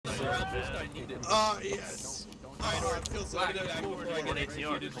Yes. Alright, feel so good before I get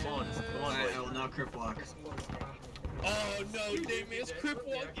executed. Come on, I will now crip walk. Oh no, Damian's crip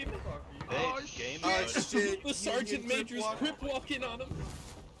walking. Oh shit. The Sergeant Major's crip walking on him.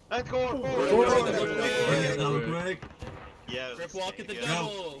 Let's go. Double quick. Yeah. Crip walk at the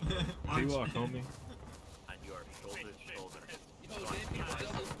double. You walk, homie. And you are shoulder to shoulder. Yo, Damian's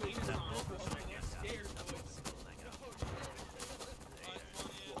double quick. I'm scared, boys.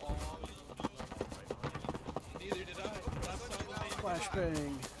 Neither did I.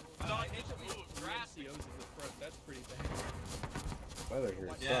 Flashbang. That's pretty bad. Weather here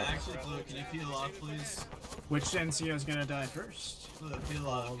Yeah, actually, Blue, can you peel off, please? Which NCO is gonna die first? Blue, peel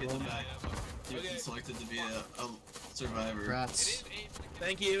off, get them back. You've been selected to be a survivor. Rats.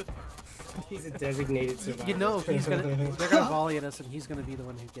 Thank you. He's a designated survivor. You know, he's gonna. They're gonna volley at us, and he's gonna be the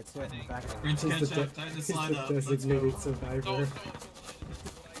one who gets hit in the back of the Grinch catch up, time to slide up. Let's go. Designated survivor.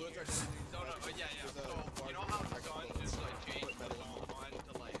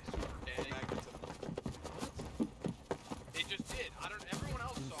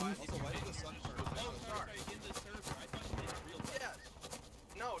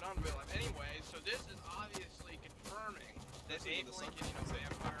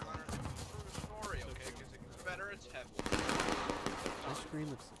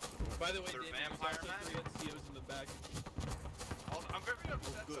 By the way, David, vampire three NCOs in the back. I'm very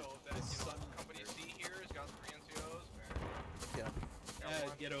upset though that Company C here has got 3 NCOs. Yeah.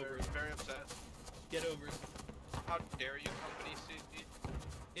 Get over it. Very upset. Get over it. How dare you, Company C?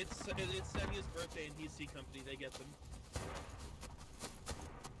 It's Senya's birthday and he's C Company. They get them.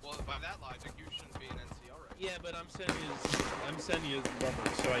 Well, by that logic, you shouldn't be an NCO, right? Yeah, but I'm Senya's lover,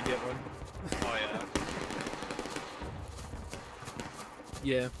 so I get one. Oh yeah.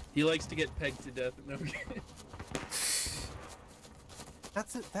 Yeah, he likes to get pegged to death. No.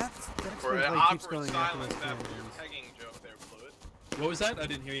 That's it. That explains For an why he keeps awkward going silence after after us. your pegging joke there, Fluid. What was that? I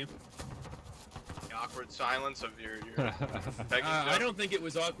didn't hear you. The awkward silence of your pegging joke? I don't think it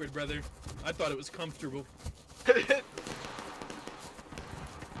was awkward, brother. I thought it was comfortable.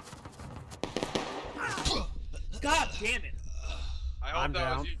 God damn it! I hope I'm that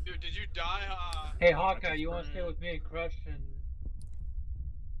down. was you. Dude, did you die? Hey Hawkeye, you want to stay with me and Crush and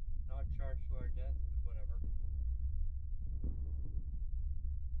not charged to our death? Whatever.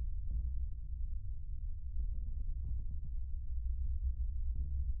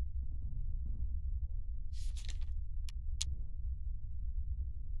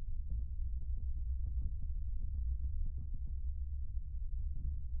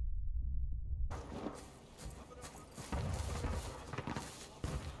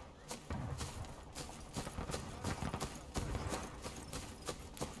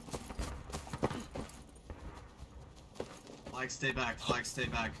 Flag, stay back. Flag, stay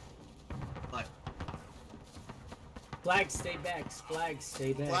back. Flag. Flags, stay back. Flags,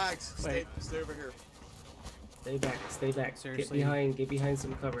 stay back. Flags, stay over here. Stay back. Stay back. Seriously. Get behind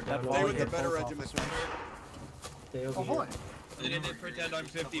some cover. Down Stay over with the here. better regiment. Stay over Oh boy. here. And then pretend I'm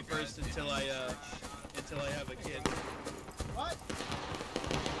 51st until I have a kid. What?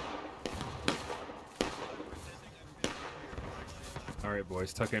 Alright,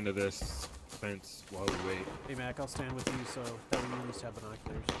 boys, tuck into this fence while we wait. Hey Mac, I'll stand with you so that we at least have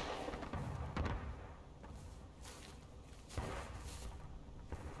binoculars.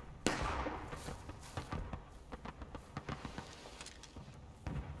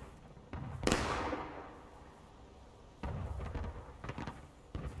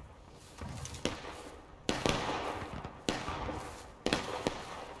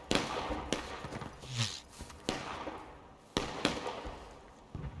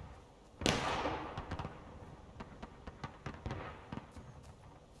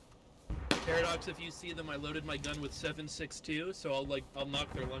 Paradox, if you see them, I loaded my gun with 7.62, so I'll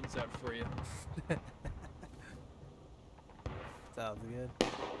knock their lungs out for you. Sounds good.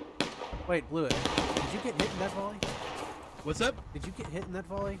 Wait, Blue, did you get hit in that volley? What's up? Did you get hit in that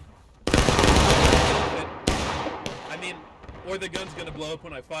volley? I mean, or the gun's gonna blow up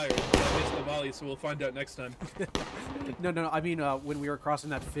when I fire. I missed the volley, so we'll find out next time. No. I mean, when we were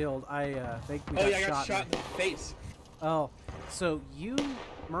crossing that field, I think we I got shot in the face. Oh, so you,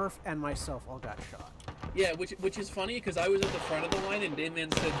 Murph, and myself all got shot. Yeah, which is funny because I was at the front of the line and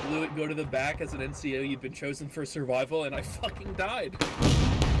Dayman said, "Blue, go to the back as an NCO. You've been chosen for survival," and I fucking died.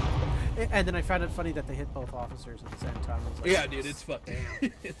 And then I found it funny that they hit both officers at the same time. I was like, Yeah, dude, it's fucked.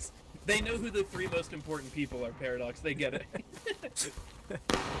 They know who the 3 most important people are, Paradox. They get it.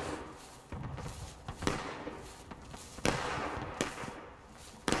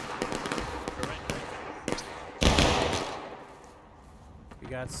 We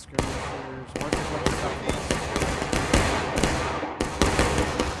got skirmishers. Mark is what he's talking about.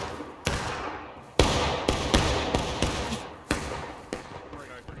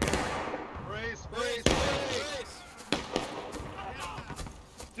 Race! These guys.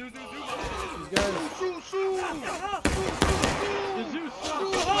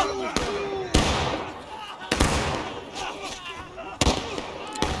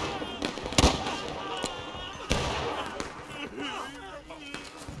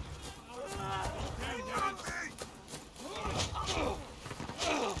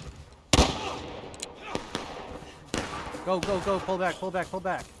 Go, go, go, pull back, pull back, pull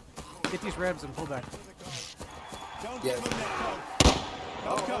back. Get these rebs and pull back. Yes.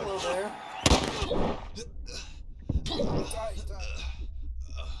 Oh, hello there.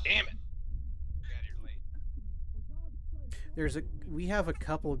 Damn it! God, you're late. We have a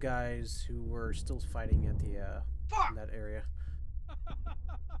couple guys who were still fighting at the in that area.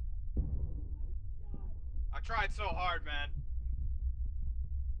 I tried so hard, man.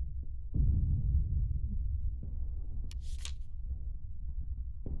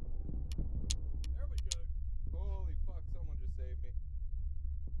 There we go. Holy fuck, someone just saved me.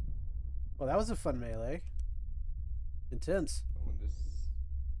 Well, that was a fun melee. Intense. Someone just...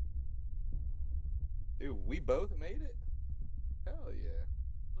 Dude, we both made it? Hell yeah.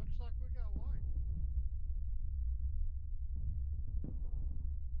 Looks like we got one.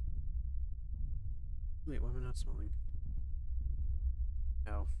 Wait, why am I not smelling?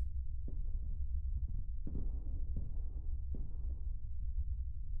 Ow.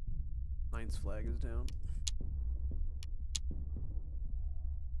 Line's flag is down.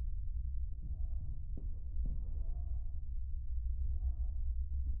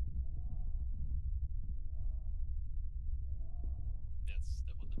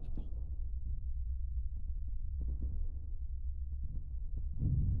 Step on the nipple.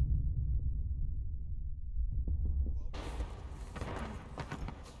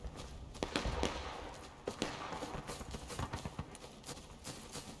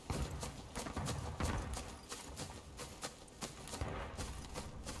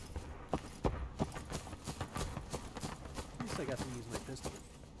 At least I got to use my pistol.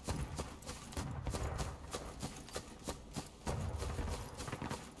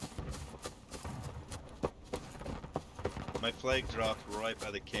 My flag dropped right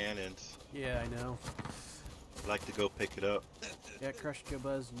by the cannons. Yeah, I know. I'd like to go pick it up. Yeah, Crush, Joe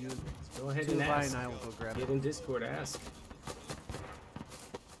Buzz, you Go ahead two and Levi ask. and I will go grab Get it. in Discord, ask.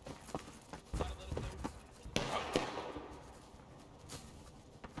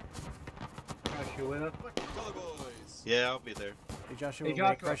 Crush, you with us? Yeah, I'll be there. Hey Joshua, Hey, wait,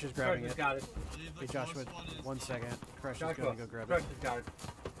 Joshua, Crush is grabbing Crush it. has got it. Hey Joshua, 1 second. Crush is Joshua, gonna go grab Crush it. has got it.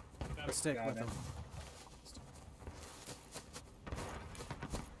 Let's stick Got with it. him.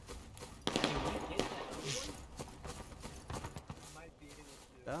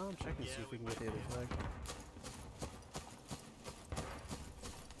 I'm checking to see if we can get the other flag.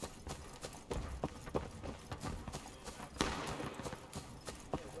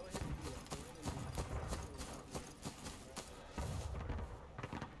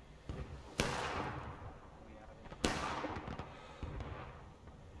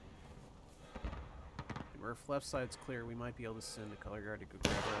 If left side's clear, we might be able to send a color guard to go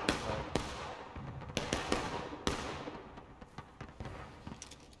grab our other flag.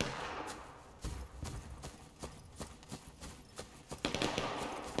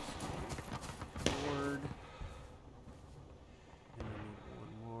 Forward. And I need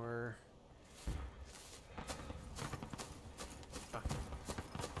one more. Ah.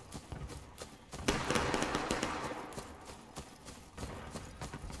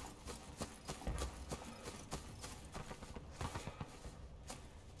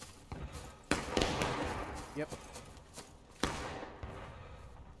 Yep.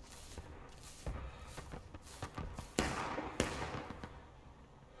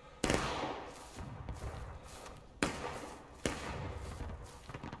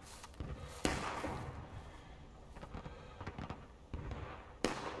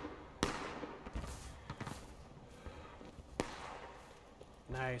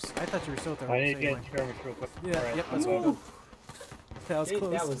 Nice. I thought you were still there. I need to get in skirmish real quick. Yeah, Alright. yep, let's go. That was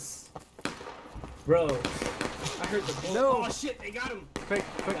close. That was... Bro. I heard the bullet. No. Oh shit, they got him! Quick,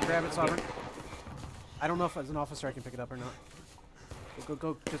 grab it, Sovereign. I don't know if as an officer I can pick it up or not.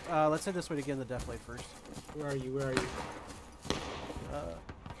 Go. Just, let's head this way to get in the death blade first. Where are you? Where are you?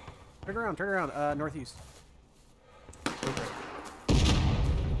 Turn around. Northeast.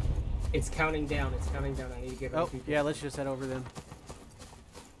 It's counting down. It's counting down. I need to get Oh, people. yeah, let's just head over then.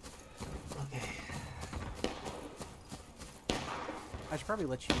 Okay. I should probably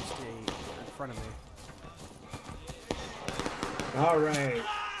let you stay in front of me. All right.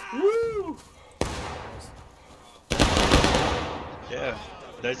 Woo! Yeah,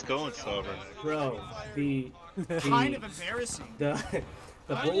 nice going, Sovereign. Bro, the kind of embarrassing. The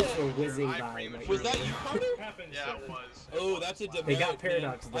bullets were whizzing by. Like, was that you, Carter? Yeah, it was. Oh, that's a demerit. They got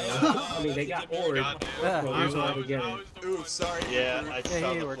Paradox though. I mean, they got Ord. Yeah. But we were all together. Ooh, sorry. Yeah, I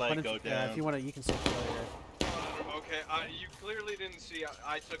saw the we're flag go down. if you want to, you can sit there. Okay, you clearly didn't see.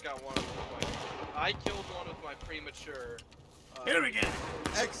 I took out one with I killed one with my premature. Here we go.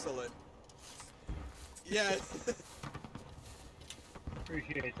 Excellent. Yes.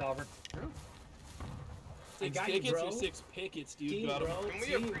 Appreciate it, Sovereign. I got you, Tickets bro. or 6 pickets, dude. Team, Got 'em. bro. Can we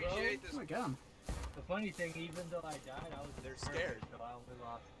Team, appreciate bro. this? Oh my god. The funny thing, even though I died, I was They're scared. so I only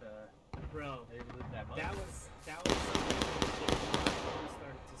lost. Bro, They lose that much. that was something that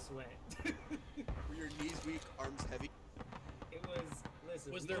started to sweat. Were your knees weak, arms heavy? It was.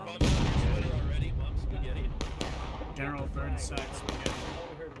 Listen. Was we there all- bumps on your sweater already? Mom spaghetti. General Burnside spaghetti. All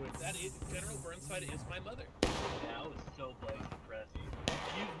we heard was. That is General Burnside is my mother. Yeah, I was so bloody depressed.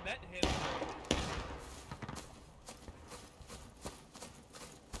 You've met him.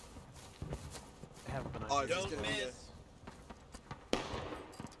 I haven't been Oh, on. is this Don't gonna be miss.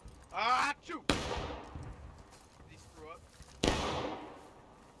 Ah, shoot! He threw up.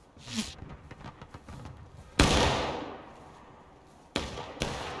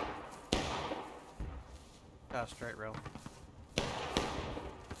 Straight rail.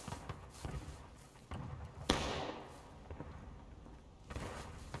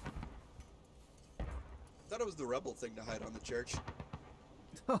 thought it was the rebel thing to hide on the church.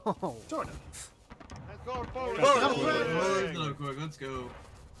 Oh. Sort of. Let's go forward. No, quick, let's go.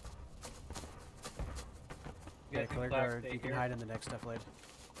 Yeah, color guard. You can hide in the next deflate.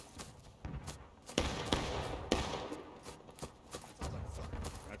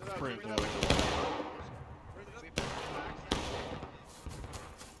 That's print.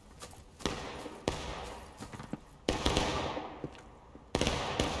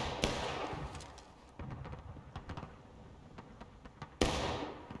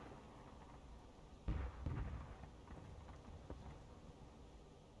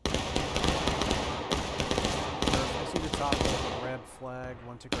 I see the top of the red flag,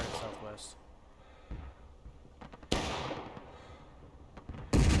 one tick right southwest.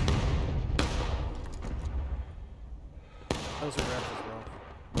 Those are reds as well.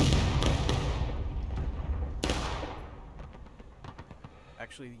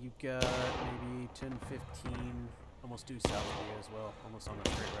 Actually, you got maybe 10, 15, almost due south of you as well, almost on the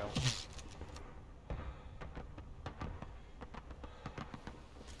straight rail.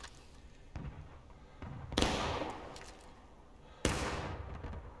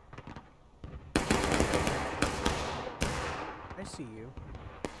 I see you.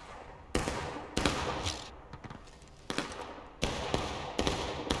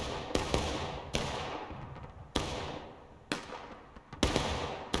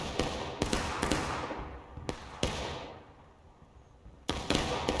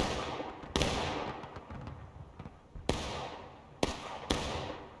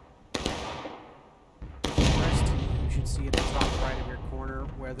 You should see at the top right of your corner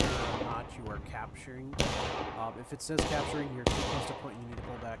whether or not you are capturing. If it says capturing, you're too close to point and you need to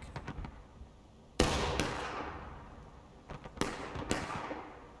pull back.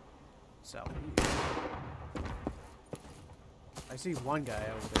 South. I see one guy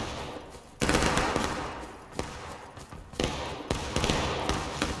over there.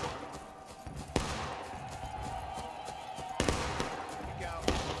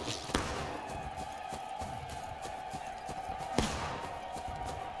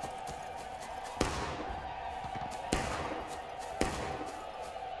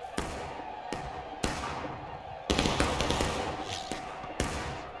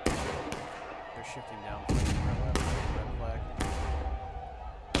 They're shifting down from the left, red flag.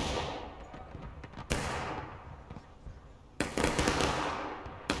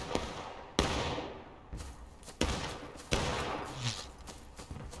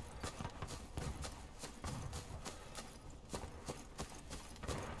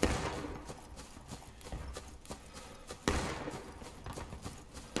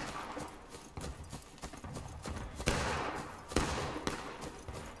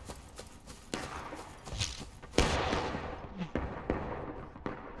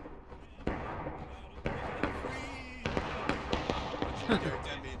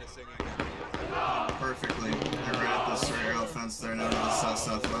 Perfectly. You're right at the straight rail fence there now to the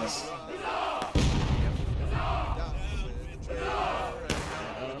south-southwest.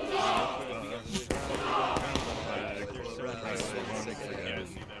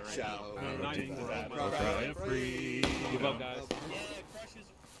 Shall Cry free. Give up, guys. Yeah, Crush is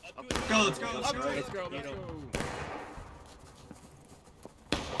up to Let's go, let's go, let's go. Let's go, let's go.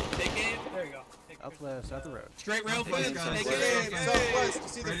 Take aim. There you go. Southwest, out the road. Straight rail Southwest, fence. guys. Take aim. Southwest, you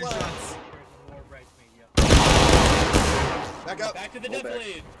see the Ready flag? shots. There's more bridesmaid, yeah. Back up. Back to the Hold back.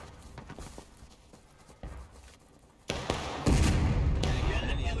 defilade.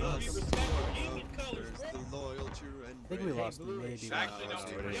 The loyal, true, and I think we lost Blue. maybe. Actually, no.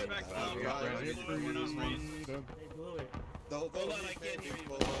 Get back to the They blew it. Though Hold on, I can't hear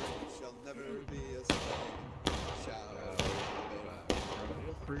you. shall never be a slave. Shall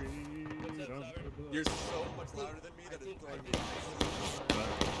You're so much louder than me that it's throwing me.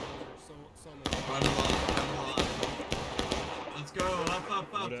 Run along, run along. Let's go, up,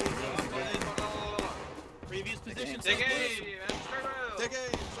 up, up. Previous position. Take southwest. aim. Take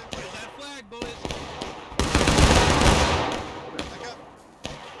aim. Where's that flag, boys? Back up.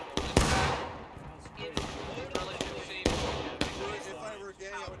 If I were gay,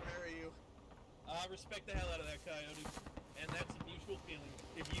 I would marry you. I respect the hell out of that, Coyote. And that's a mutual feeling.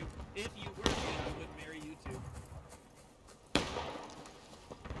 If you were gay, I would marry you too.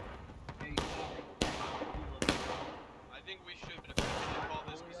 I think we should officially call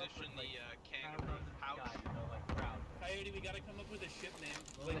this position the kangaroo pouch. Coyote, we gotta come up with a ship name.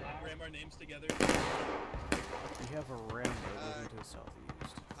 Like, ram our names together. We have a Rambo moving to the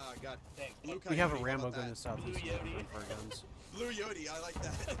southeast. God. Blue We have a Coyote, Rambo how about going to the that? southeast Blue Yodi. looking for guns. Blue Yodi, I like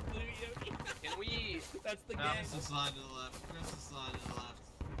that. Blue Yodi. Can we? That's the gang. Crimson slide to the left, crimson slide to the left.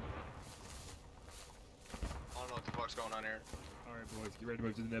 I don't know what the fuck's going on here. Alright, boys, get ready to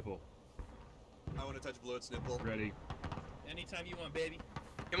move to the nipple. I want to touch Bloat's nipple. Ready. Anytime you want, baby.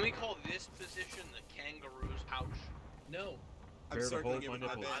 Can we call this position the kangaroo's pouch? No. I'm Bear to circling hold it my with my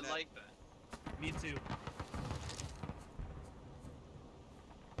nipple. I bayonet. like that. Me too.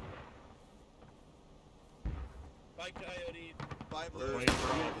 Bye, Coyote. Bye, Blue. Wait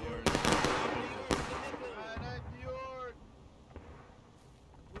for all boys.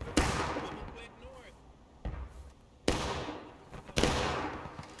 Quick north.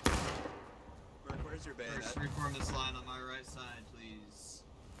 Merc, where's your bayonet? First, reform this line on my right side, please.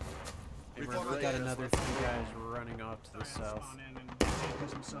 Hey, Reform we right got here. another three guys running off to the south. Spawn in and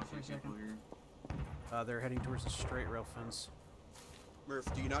take himself for a second. People here. They're heading towards the straight rail fence. Murph,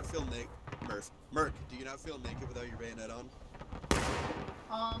 do you not feel naked? Merc, do you not feel naked without your bayonet on?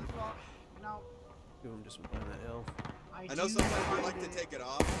 Well, no. Doing just went down that hill. I know sometimes we like to take it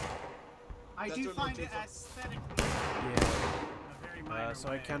off. I That's do what find we're it too far. aesthetically Yeah. a very minor So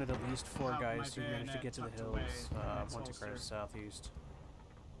I way counted at least to 4 have guys my who managed to bayonet get to the tucked hills away in its once holster. across southeast.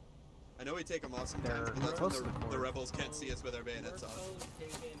 I know we take them off sometimes, They're but that's close when to the the core. rebels can't see us with our bayonets off.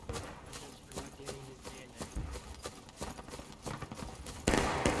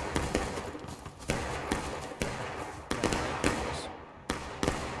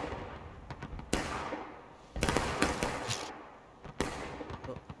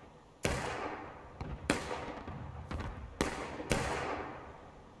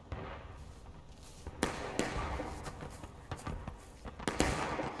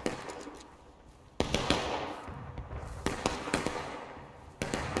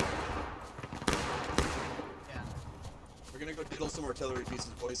 We're gonna go diddle some artillery pieces,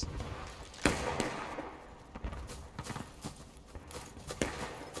 boys.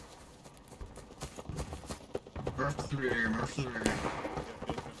 Murph to the rear, Murph to the rear.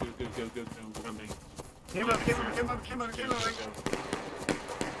 Go, coming. Keep moving.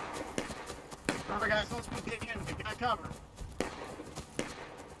 Remember, guys, don't speak dig in. They got cover.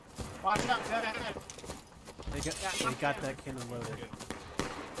 Watch out, dead ahead. They got that cannon loaded.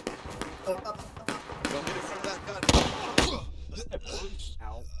 Don't get in front of that gun.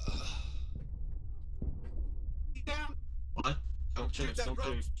 Ow. Down. What? Don't shoot. that rope.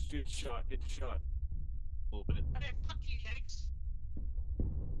 Get shot. A little bit. Hey, fuck you, Yanks.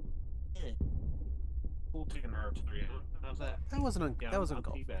 Full team artillery. How's that? That wasn't Yeah, that was I'm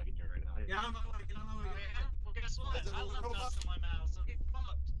uncalled. teabagging you right now. Get on my way, get on my way. Well, guess what? That's a I left robot. dust in my mouth, so get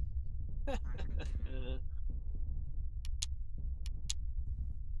fucked.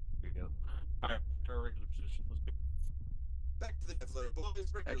 Here we go. Alright, to our regular position. Let's go. Back to the death loader, boys.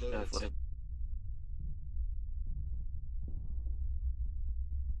 Break your loads.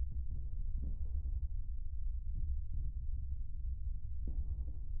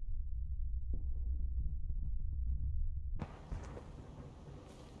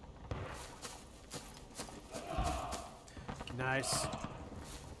 Nice.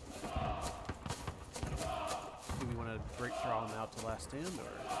 Do we want to break draw them out to last stand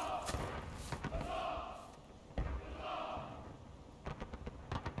or?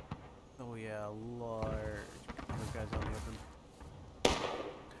 yeah, large. Those guys on the open.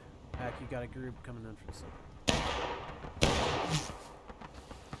 Hack, you got a group coming in from the side.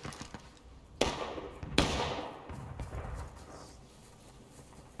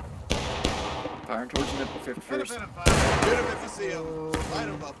 Firing towards the nipple 50 first. Get him if you see him. Light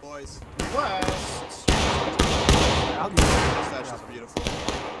him up, boys. West. That's just beautiful.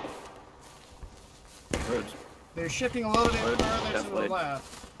 Roads. They're shifting a little bit further to the Definitely.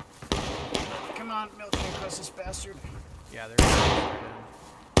 left. Come on, military cross this bastard. Yeah, they're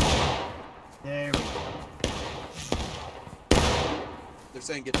There we go. They're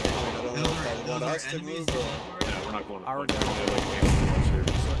saying get to the point. I don't know if they want us to move or... Yeah, we're not going to Our point. guy. They're like maybe here.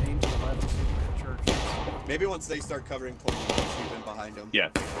 So aim to the left, see where the church is. Maybe once they start covering point, we'll shoot in behind them. Yeah,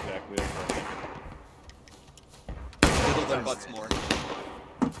 exactly. Fiddle their butts more.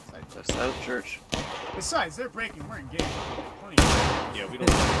 Left side of the church. Besides, they're breaking. We're engaged. Plenty Yeah, we don't.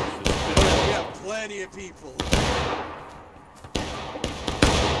 We have plenty of people.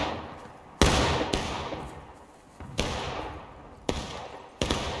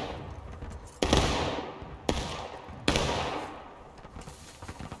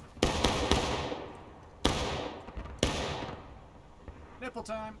 Nipple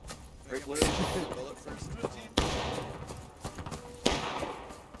time. Break blue. Bullet first.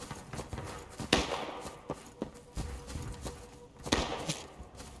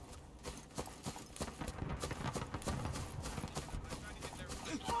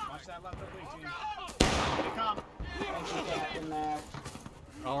 Watch that left oblique team. Here they come.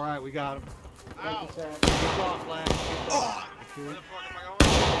 Alright, we got him. Ow. Keep on flag. Oh! Where the fuck am I going?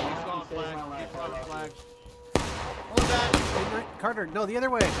 Keep on flag. Keep on flag. Hold that. Hey, Carter, no, the other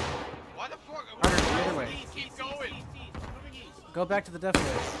way. Why the fuck? Carter, the other way. Keep going. Go back to the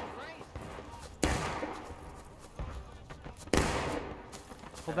defilade.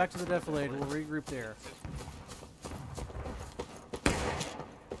 Pull back to the defilade. We'll regroup there.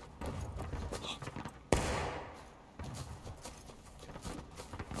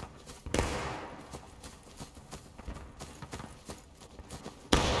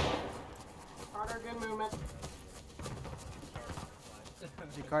 Carter, good movement.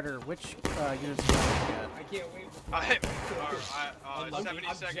 Hey, Carter, which units are you at? I can't wait. I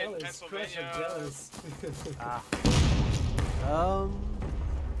 72nd jealous. Pennsylvania. Crush, I'm jealous.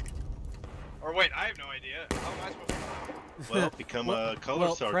 Or wait, I have no idea. How am I supposed to know? Well, become a color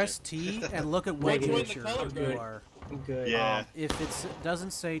well, sergeant. press T and look at what unit you are. I'm good. Yeah. If it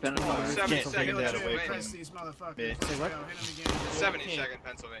doesn't say Been 20 a units, while. Pennsylvania. Take that away Press from these motherfuckers. me. Say what? Go, hit them again. 72nd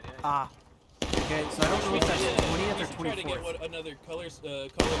Pennsylvania. Ah. Okay, so I don't know if that's 20th or Try to get 24th. another color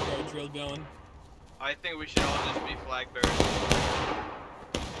guard drill going. I think we should all just be flag bearers.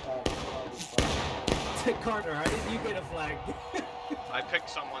 Carter, how did you get a flag? I picked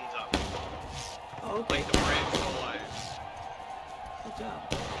someone's up. Oh, okay. Like the Braves for life. Good job.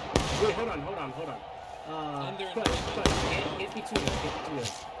 Wait, hold on. Crush. Get between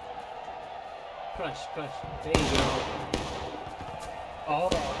us. Crush. There you go. Oh,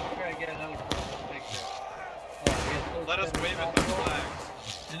 I'm trying to get another picture. Let us wave at the flags.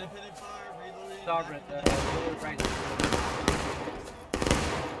 Independent fire, reloading. Sovereign, right.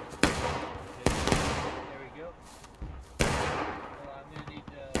 There we go. I'm gonna need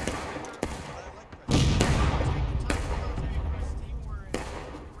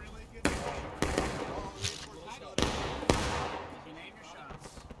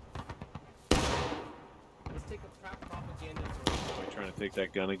Let's take a propaganda Am I trying to take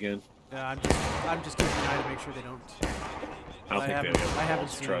that gun again? Yeah, I'm just keeping an eye to make sure they don't. I don't think haven't- they have I haven't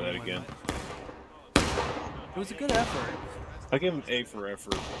balls to seen try that anyone again. It was a good effort. I give him A for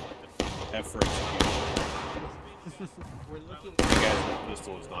effort. F for execution. We're looking. The guy with a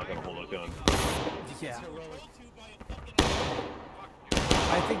pistol is not going to hold a gun. Yeah.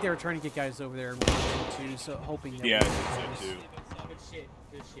 I think they were trying to get guys over there in 1 and 2, so hoping that. Yeah, I we- think so too.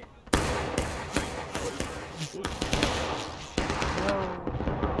 Good shit.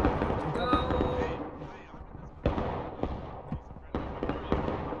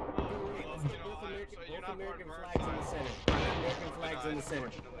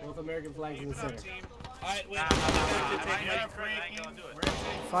 Both American flags in the center. Alright, wait.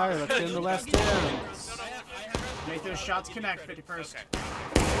 Fire, let's get in the last down. Make those shots connect, 51st.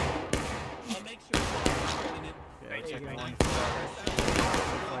 I'll make sure. Yeah, check one.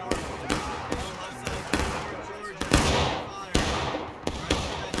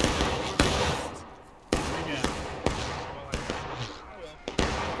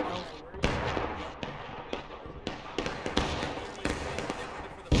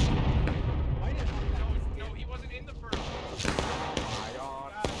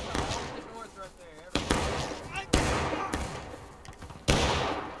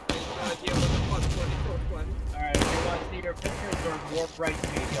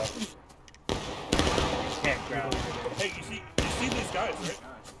 died, right?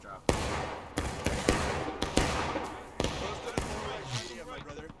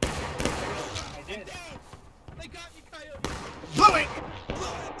 I did. They got me, Coyote! Blow it!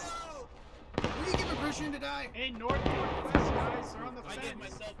 No! Will you give him permission to die? Hey, northwest guys are on the fence. I gave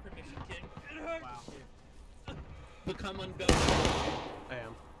myself permission, King. Wow. Become unbearable. I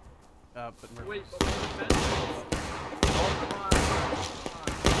am. But Murph. Wait, but where's the fence?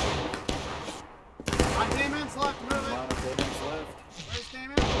 On Damon's left, move Come on, it. Damon's left. Where's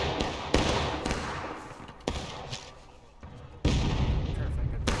Damon?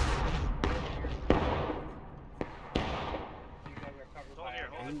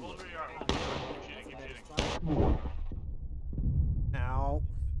 Hold where you are. Keep shooting. Ow.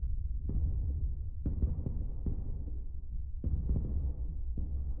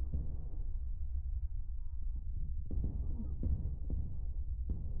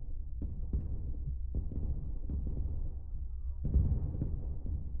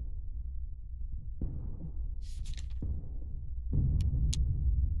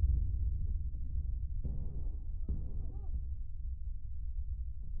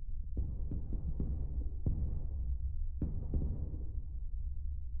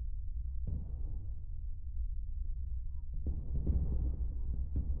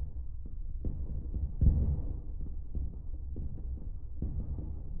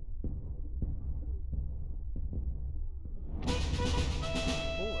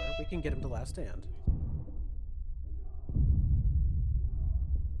 We can get him to last stand.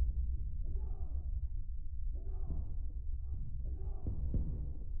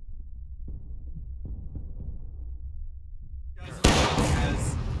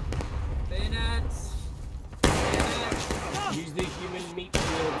 Bayonets! Bayonets! Use the human meat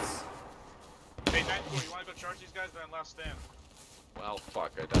shields. Hey, 9-4, you wanna go charge these guys? They're on last stand. Well,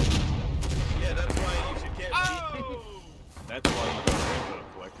 fuck, I died. Yeah, that's why you should get Oh! That's why you don't Rainbow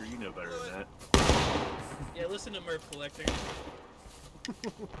Collector. You know better than that. Yeah, listen to Murph Collector.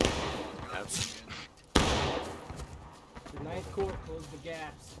 That's The Ninth Corps, close the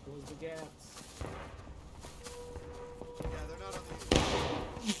gaps. Close the gaps. Yeah, they're not on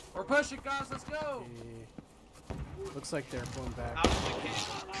the... We're pushing, guys. Let's go. Looks like they're pulling back.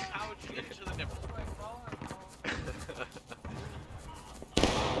 How would you get into the nipple?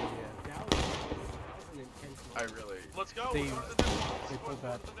 I really... Let's go. They pulled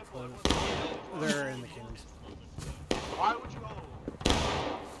back. They're in the cannons. Why would you go?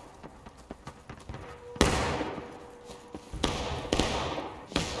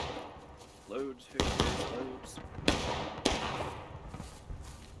 Loads, loads.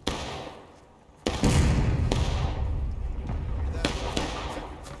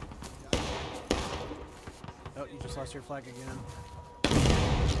 Oh, you just lost your flag again.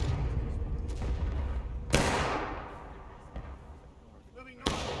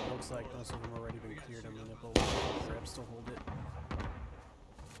 Looks like most of them already been cleared on the nipple. Perhaps still hold it.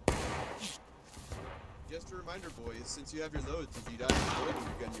 Just a reminder, boys, since you have your loads, if you die from loading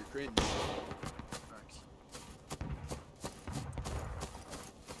your gun, you're cringe.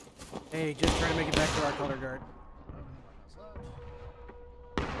 Hey, just trying to make it back to our color guard.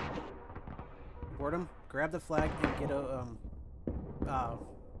 Boredom, grab the flag and get a,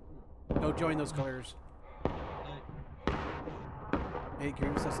 go join those colors. Hey,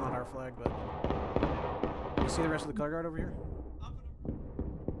 Grievous, that's not our flag, but... You see the rest of the color guard over here?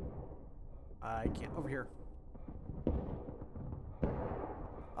 I can't. Over here.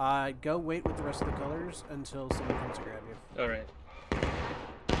 Go wait with the rest of the colors until someone comes to grab you. Alright.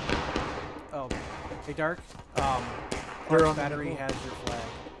 Oh, hey, Dark. Clark's battery has your flag.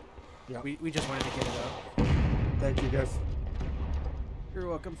 Yeah. We just wanted to get it up. Thank you, guys. You're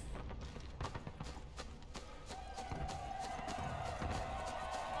welcome.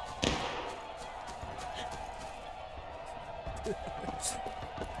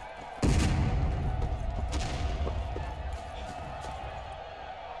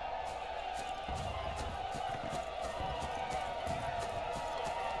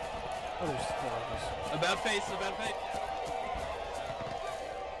 Oh, there's four of us. About face, about face.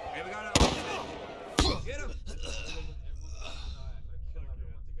 Hey, we got it. Get him.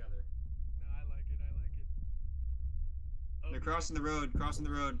 They're crossing the road. Crossing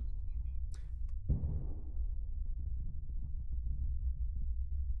the road.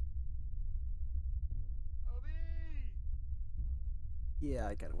 Yeah,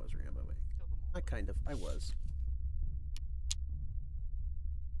 I kind of was Rambo. I was.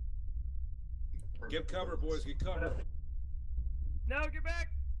 Get cover, boys. Get cover. No, get back.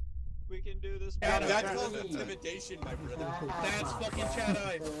 We can do this. That's called intimidation, my brother. That's fucking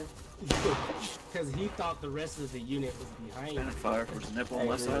Chad-Eye. Because he thought the rest of the unit was behind. And fire for his nipple on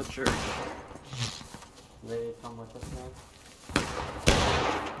west side of the church. They come with us now.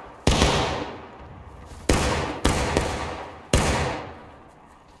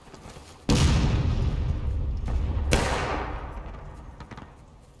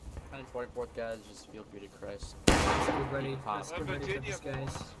 And 44th guys, just feel free to Christ. Let's get ready. Let's get ready for this,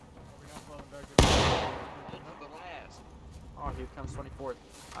 guys. Oh, here comes 24th.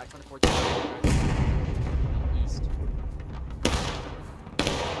 I-24th. East.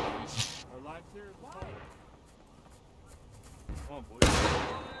 Our lives here is fine. Come on, boys.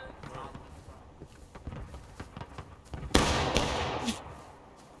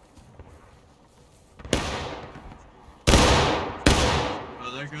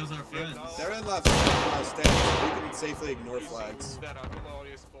 Oh, there goes our friends. They're in left stance. We can safely ignore flags.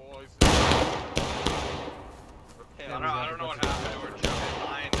 I don't know what happened. We're jumping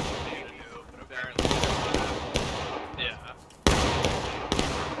line and they knew, but apparently. Yeah.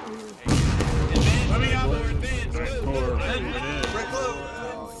 Let me out more advance.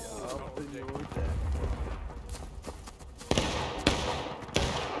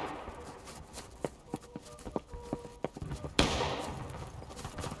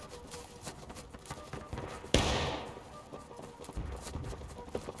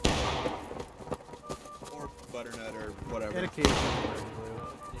 Or butternut or whatever. And occasionally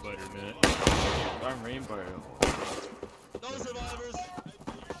Butternut. I'm rainbow. No survivors.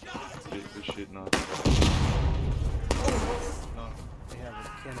 This shit not. they have a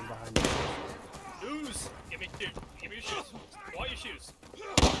cannon behind them. Shoes. Give me your shoes. Why your shoes?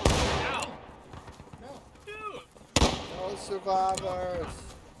 Ow. Dude. No survivors.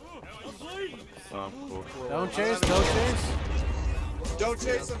 Cool. Don't chase, don't chase. Don't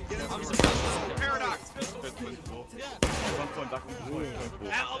chase them. Get him. Paradox.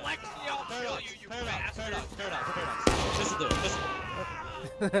 Alexi, I'll kill you, you bastard. Paradox. Listen to it. Listen.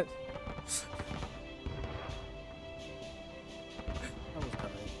 That was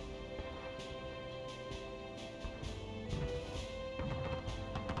coming.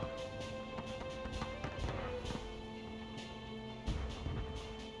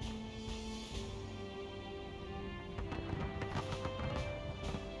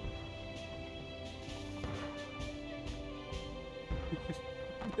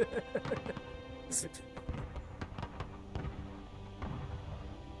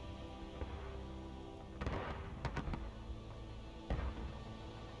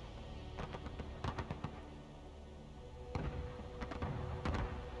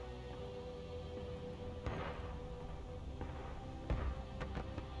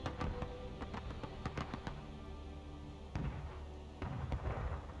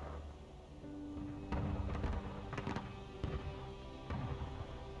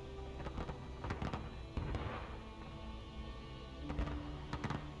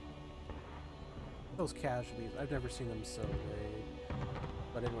 Those casualties, I've never seen them so late.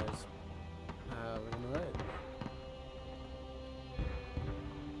 But anyways.